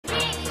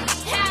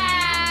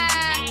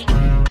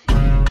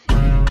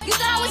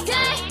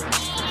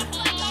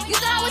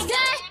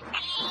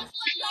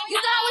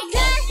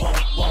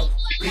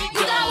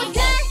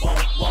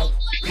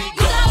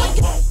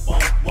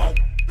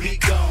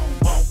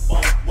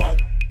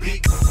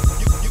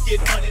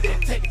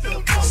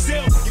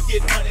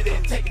get money,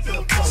 then take it to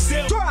the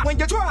floor. Drive when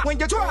you drive, when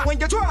you drive, when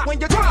you drive,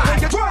 when you drive,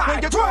 when you drive,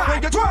 when you drive,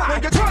 when you drive,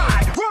 when you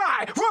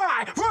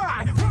drive,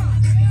 ride.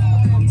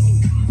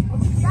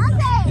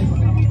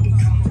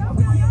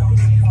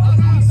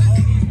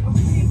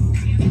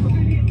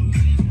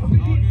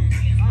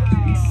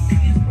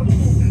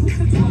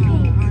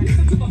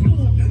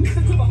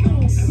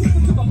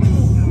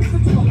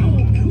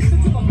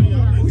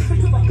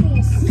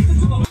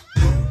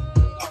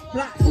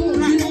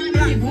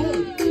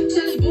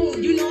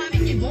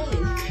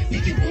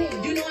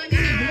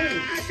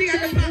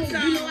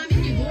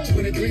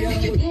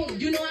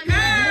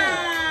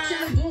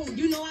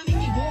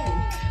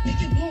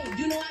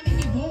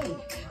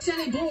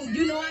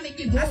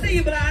 I see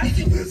you, Bloss.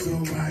 You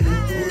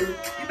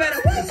better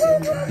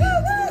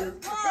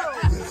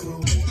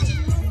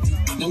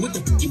Now what the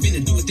f*** you finna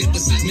do with that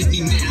besides make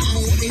me mad? I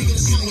don't wanna hear your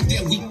song with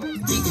that weak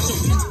beat with your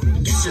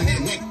bitch your that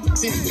whack.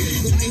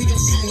 Wanna hear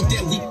your song with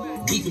that weak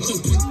beat with your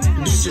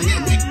bitch your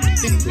that whack.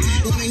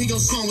 Wanna hear your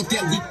song with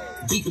that weak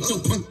beat with your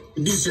punk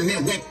producer and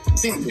that whack.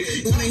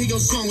 Wanna hear your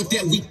song with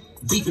that weak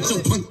beat with your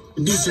punk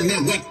producer and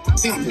that whack.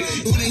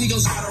 Wanna hear your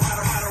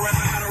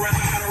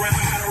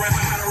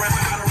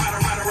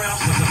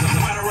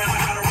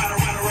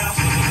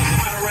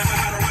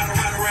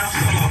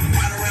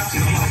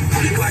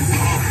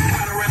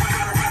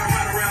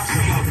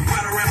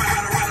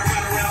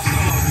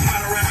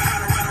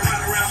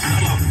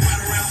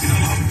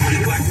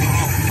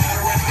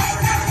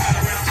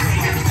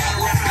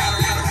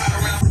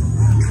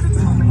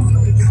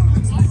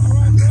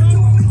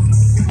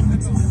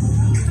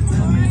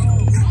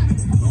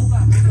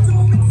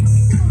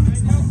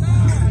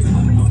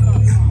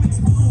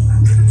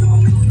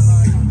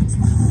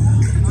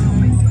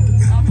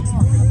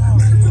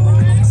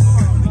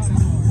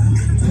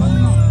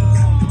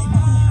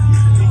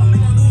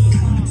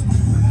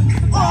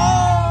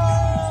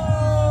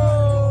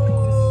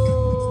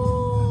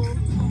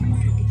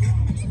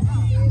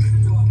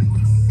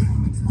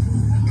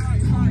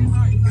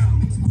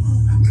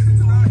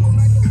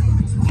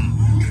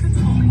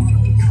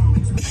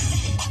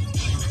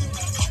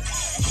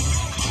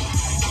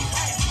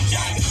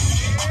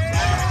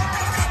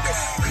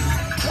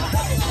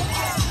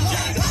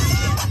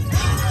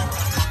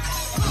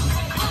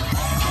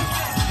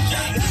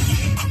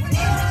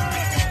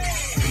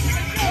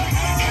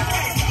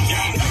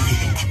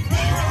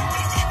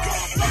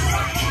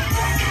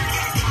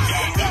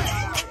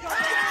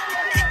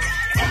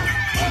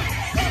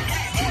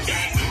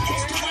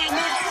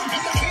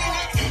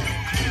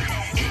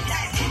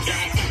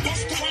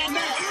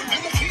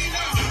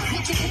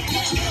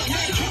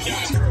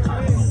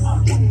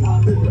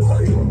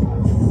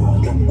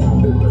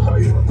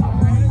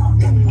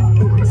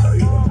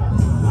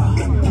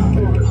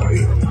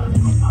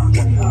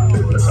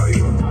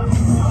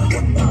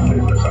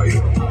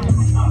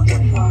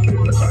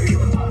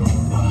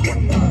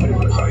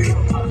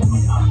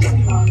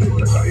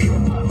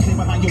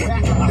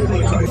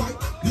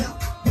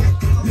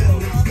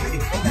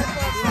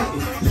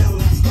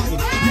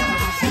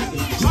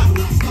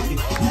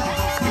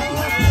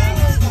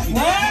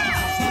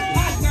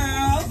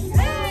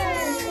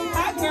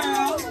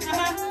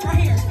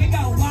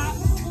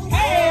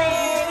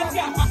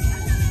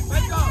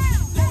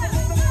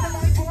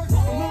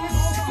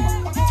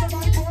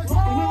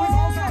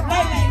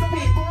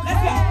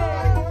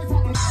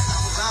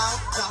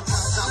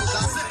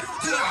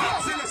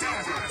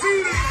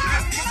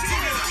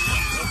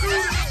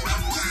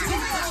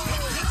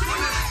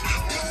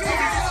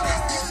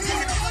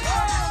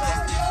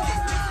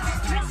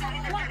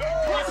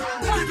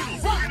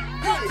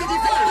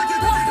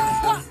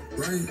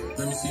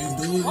Let me see you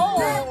do it.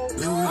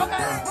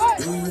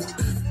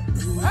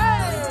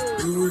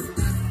 Do it.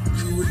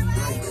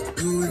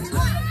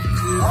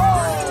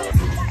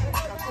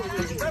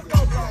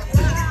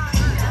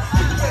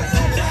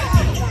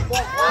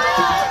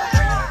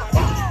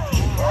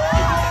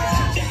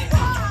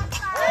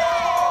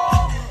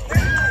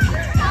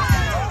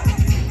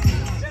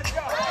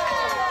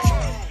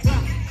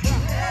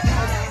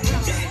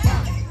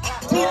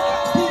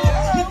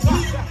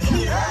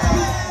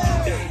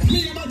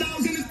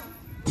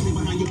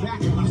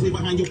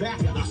 Behind your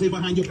back, I say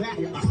behind your back,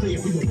 I say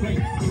it for your bank,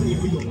 I say it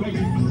for your bank,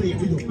 I say it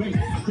for your bank,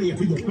 I say it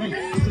for your bank,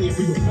 I say it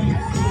for your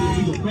bank, I say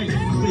it for your bank,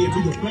 I say it for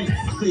your bank,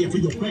 I say it for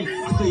your bank,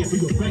 I say it for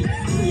your bank, I say it for your bank,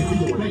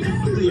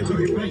 I say it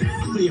for your bank,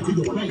 I say it for your bank, I say it for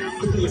your bank,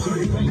 I say it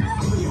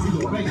for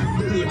your bank,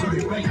 I say it for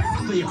your bank,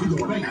 I say it for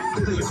your bank, I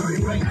say it for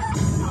your bank.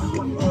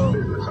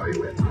 Business how you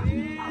win.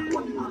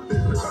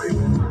 Business how you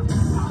win.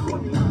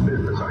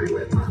 Business how you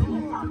win.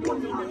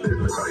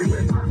 Business how you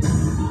win.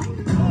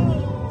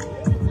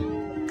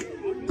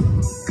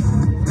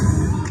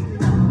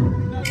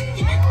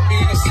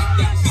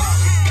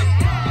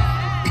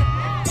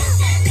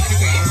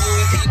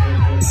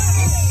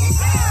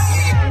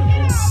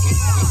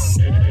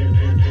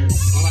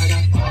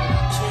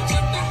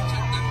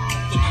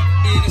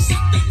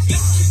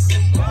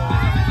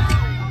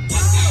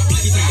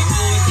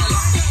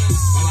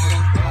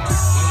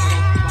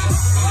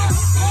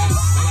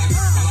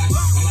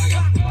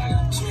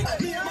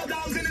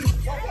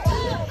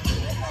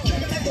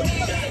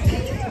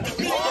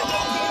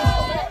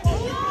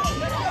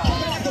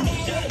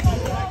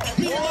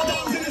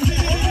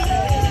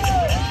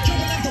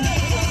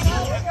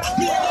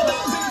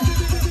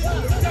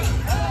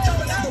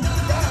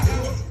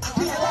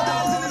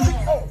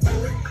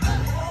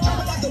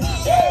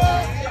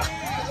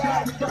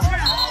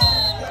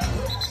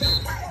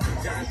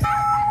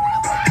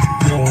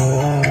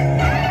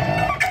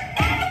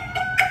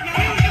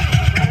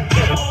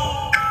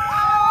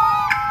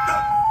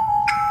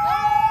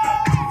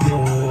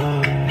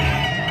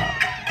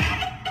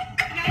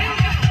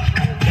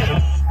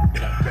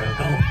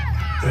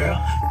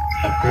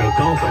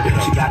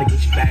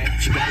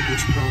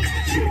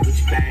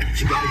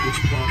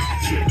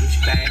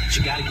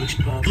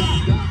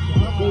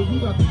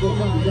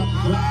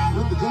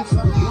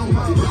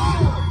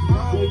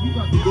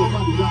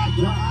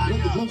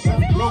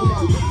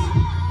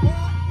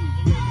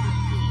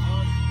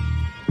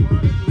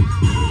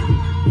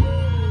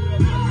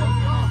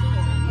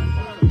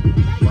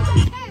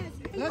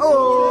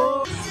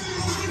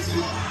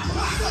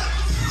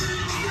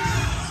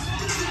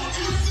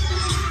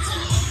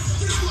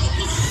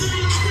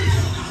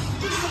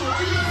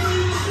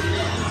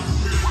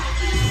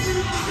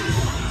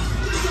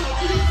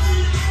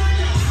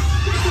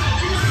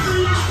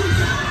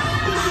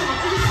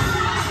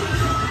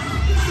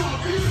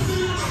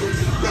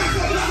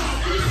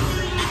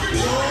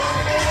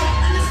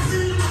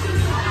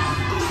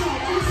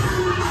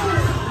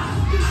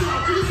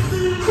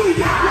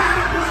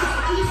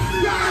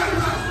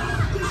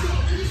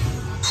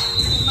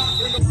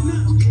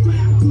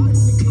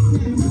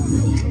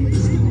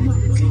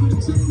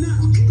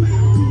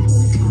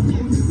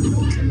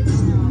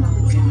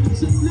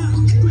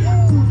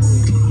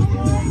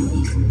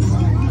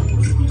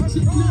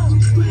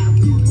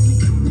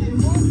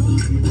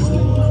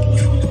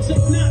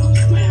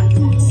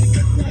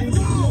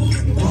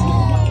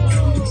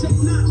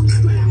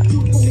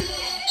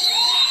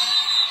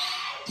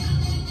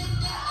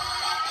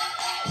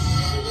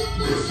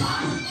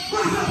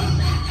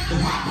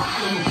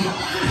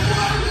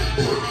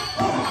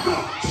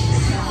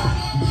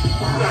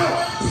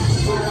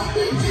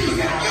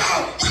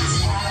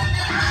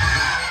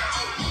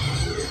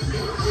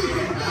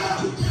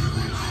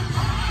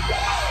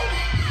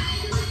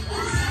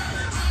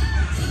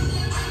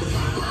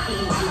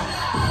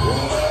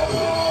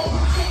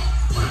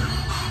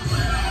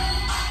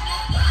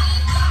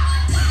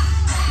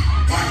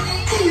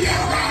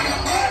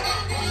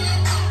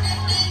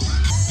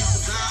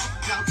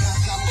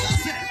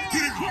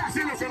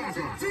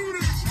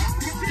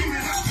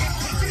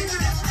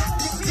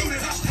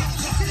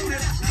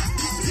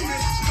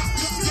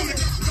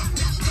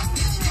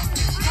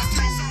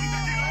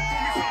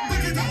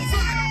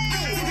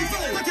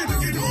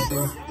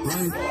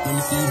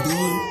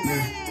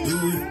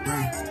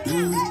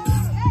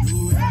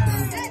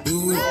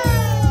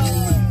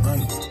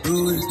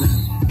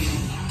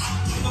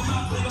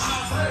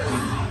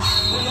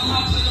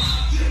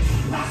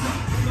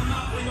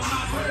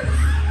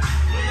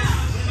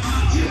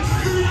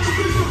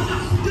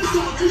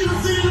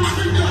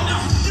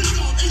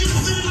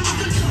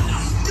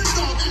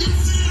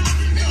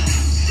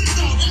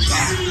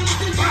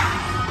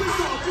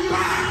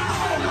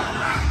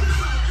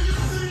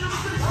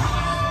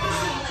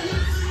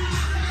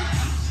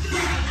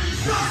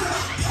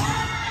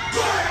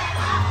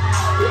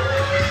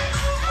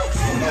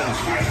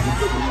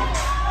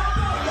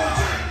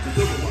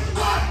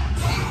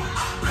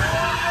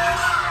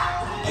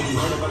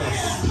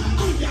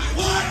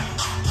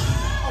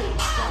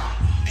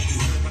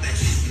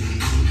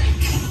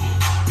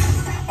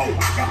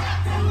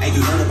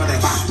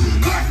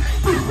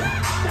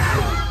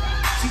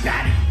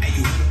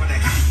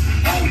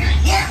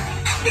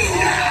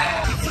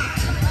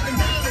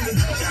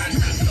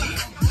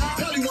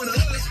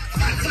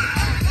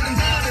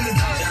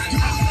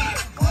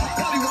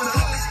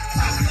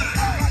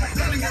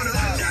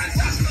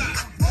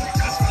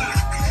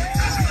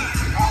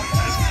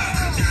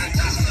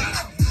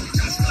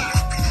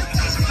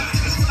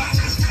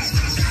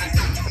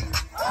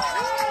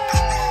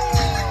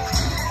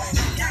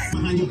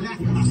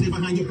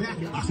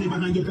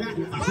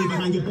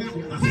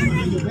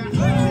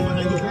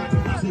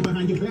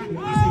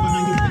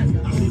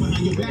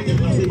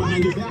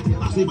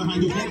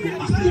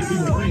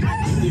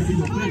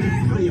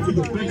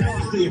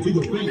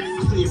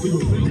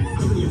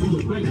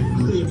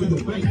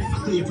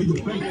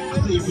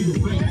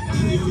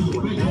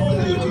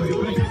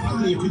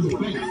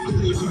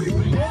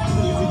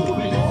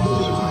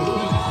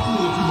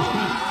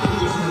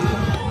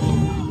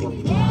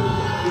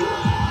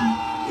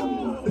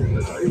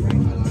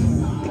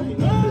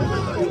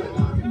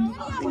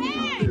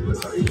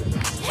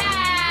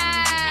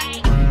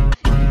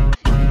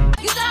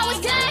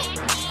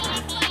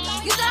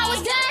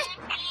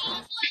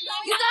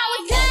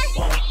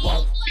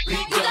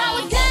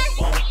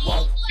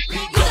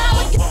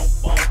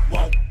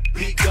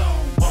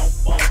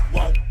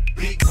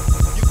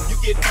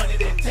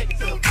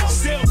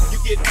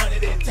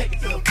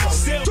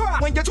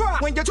 When you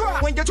drop, when you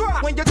drop, when you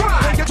drop, when you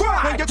drop, when you drop,